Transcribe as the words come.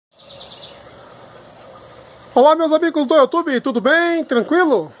Olá meus amigos do YouTube, tudo bem?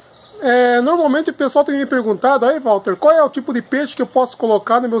 Tranquilo? Normalmente o pessoal tem me perguntado, aí Walter, qual é o tipo de peixe que eu posso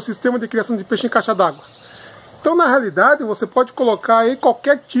colocar no meu sistema de criação de peixe em caixa d'água? Então na realidade você pode colocar aí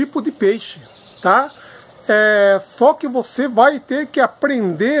qualquer tipo de peixe, tá? Só que você vai ter que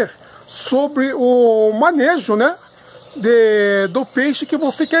aprender sobre o manejo, né? Do peixe que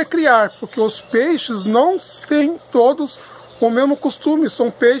você quer criar, porque os peixes não têm todos o mesmo costume, são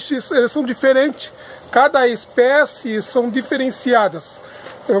peixes, eles são diferentes, cada espécie são diferenciadas.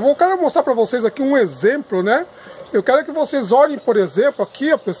 Quero mostrar para vocês aqui um exemplo, né? Eu quero que vocês olhem, por exemplo,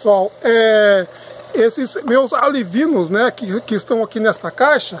 aqui, ó, pessoal, esses meus alivinos, né, que estão aqui nesta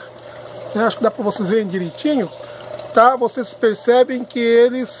caixa, né, acho que dá para vocês verem direitinho, tá? Vocês percebem que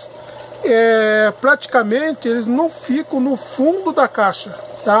eles praticamente eles não ficam no fundo da caixa,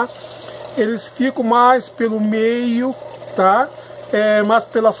 tá? Eles ficam mais pelo meio, tá? Mais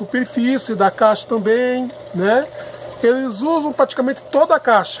pela superfície da caixa também, né? Eles usam praticamente toda a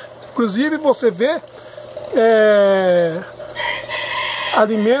caixa. Inclusive você vê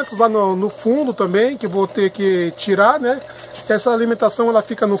alimentos lá no fundo também, que vou ter que tirar, né? Essa alimentação ela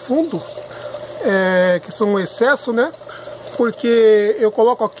fica no fundo, que são um excesso, né? Porque eu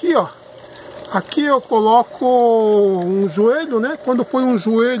coloco aqui, ó. Aqui eu coloco um joelho, né? Quando põe um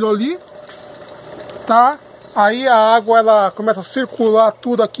joelho ali, tá? Aí a água ela começa a circular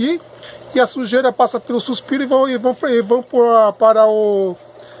tudo aqui e a sujeira passa pelo suspiro e vão para o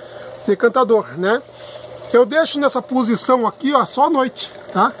decantador, né? Eu deixo nessa posição aqui, ó, só à noite,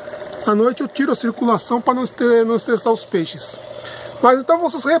 tá? À noite eu tiro a circulação para não estressar os peixes. Mas então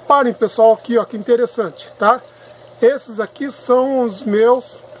vocês reparem, pessoal, aqui, ó, que interessante, tá? Esses aqui são os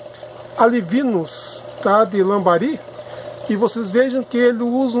meus alivinos, tá? De lambari, e vocês vejam que eles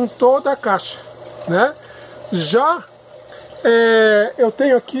usam toda a caixa, né? Já eu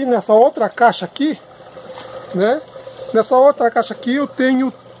tenho aqui nessa outra caixa aqui, né? Nessa outra caixa aqui eu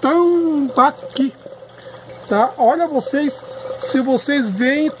tenho tambaqui, tá? Olha vocês, se vocês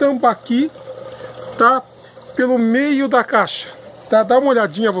veem tambaqui, tá? Pelo meio da caixa, tá? Dá uma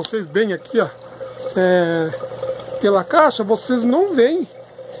olhadinha vocês bem aqui, ó, pela caixa, vocês não veem,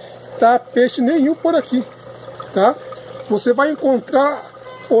 tá? Peixe nenhum por aqui, tá? Você vai encontrar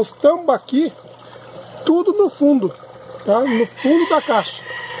os tambaqui tudo no fundo, tá? No fundo da caixa.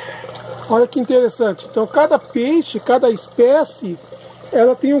 Olha que interessante. Então cada peixe, cada espécie,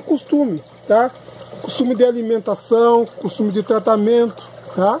 ela tem um costume, tá? Costume de alimentação, costume de tratamento,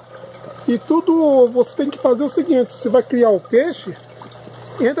 tá? E tudo você tem que fazer o seguinte: você vai criar o peixe,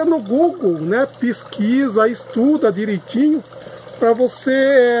 entra no Google, né? Pesquisa, estuda direitinho para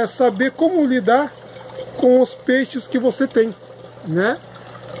você saber como lidar com os peixes que você tem, né?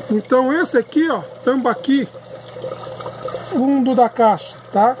 Então esse aqui, ó, tambaqui, fundo da caixa,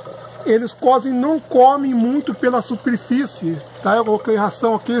 tá? Eles quase não comem muito pela superfície, tá? Eu coloquei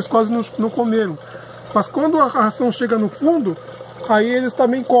ração aqui, eles quase não comeram. Mas quando a ração chega no fundo, aí eles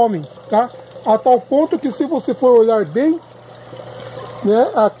também comem, tá? A tal ponto que se você for olhar bem,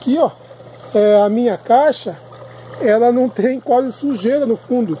 né? Aqui, ó, a minha caixa, ela não tem quase sujeira no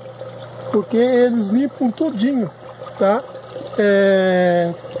fundo, porque eles limpam todinho, tá?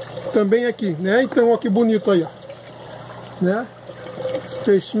 Também aqui, né? Então, ó, que bonito aí, ó, né? Esse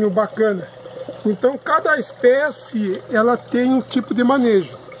peixinho bacana. Então, cada espécie, ela tem um tipo de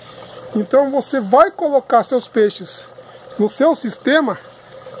manejo. Então, você vai colocar seus peixes no seu sistema,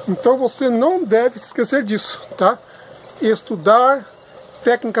 então você não deve se esquecer disso, tá? Estudar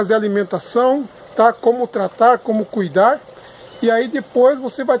técnicas de alimentação, tá? Como tratar, como cuidar, e aí depois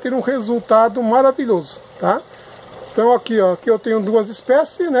você vai ter um resultado maravilhoso, tá? Então aqui, ó, aqui eu tenho duas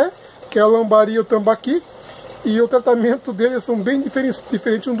espécies, né? Que é o lambari e o tambaqui, e o tratamento deles são bem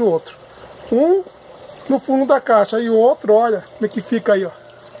diferentes um do outro. Um no fundo da caixa e o outro, olha como é que fica aí, ó.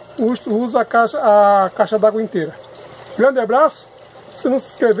 Usa a caixa d'água inteira. Grande abraço. Se não se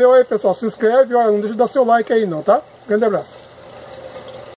inscreveu aí, pessoal, se inscreve, ó, não deixa de dar seu like aí não, tá? Grande abraço.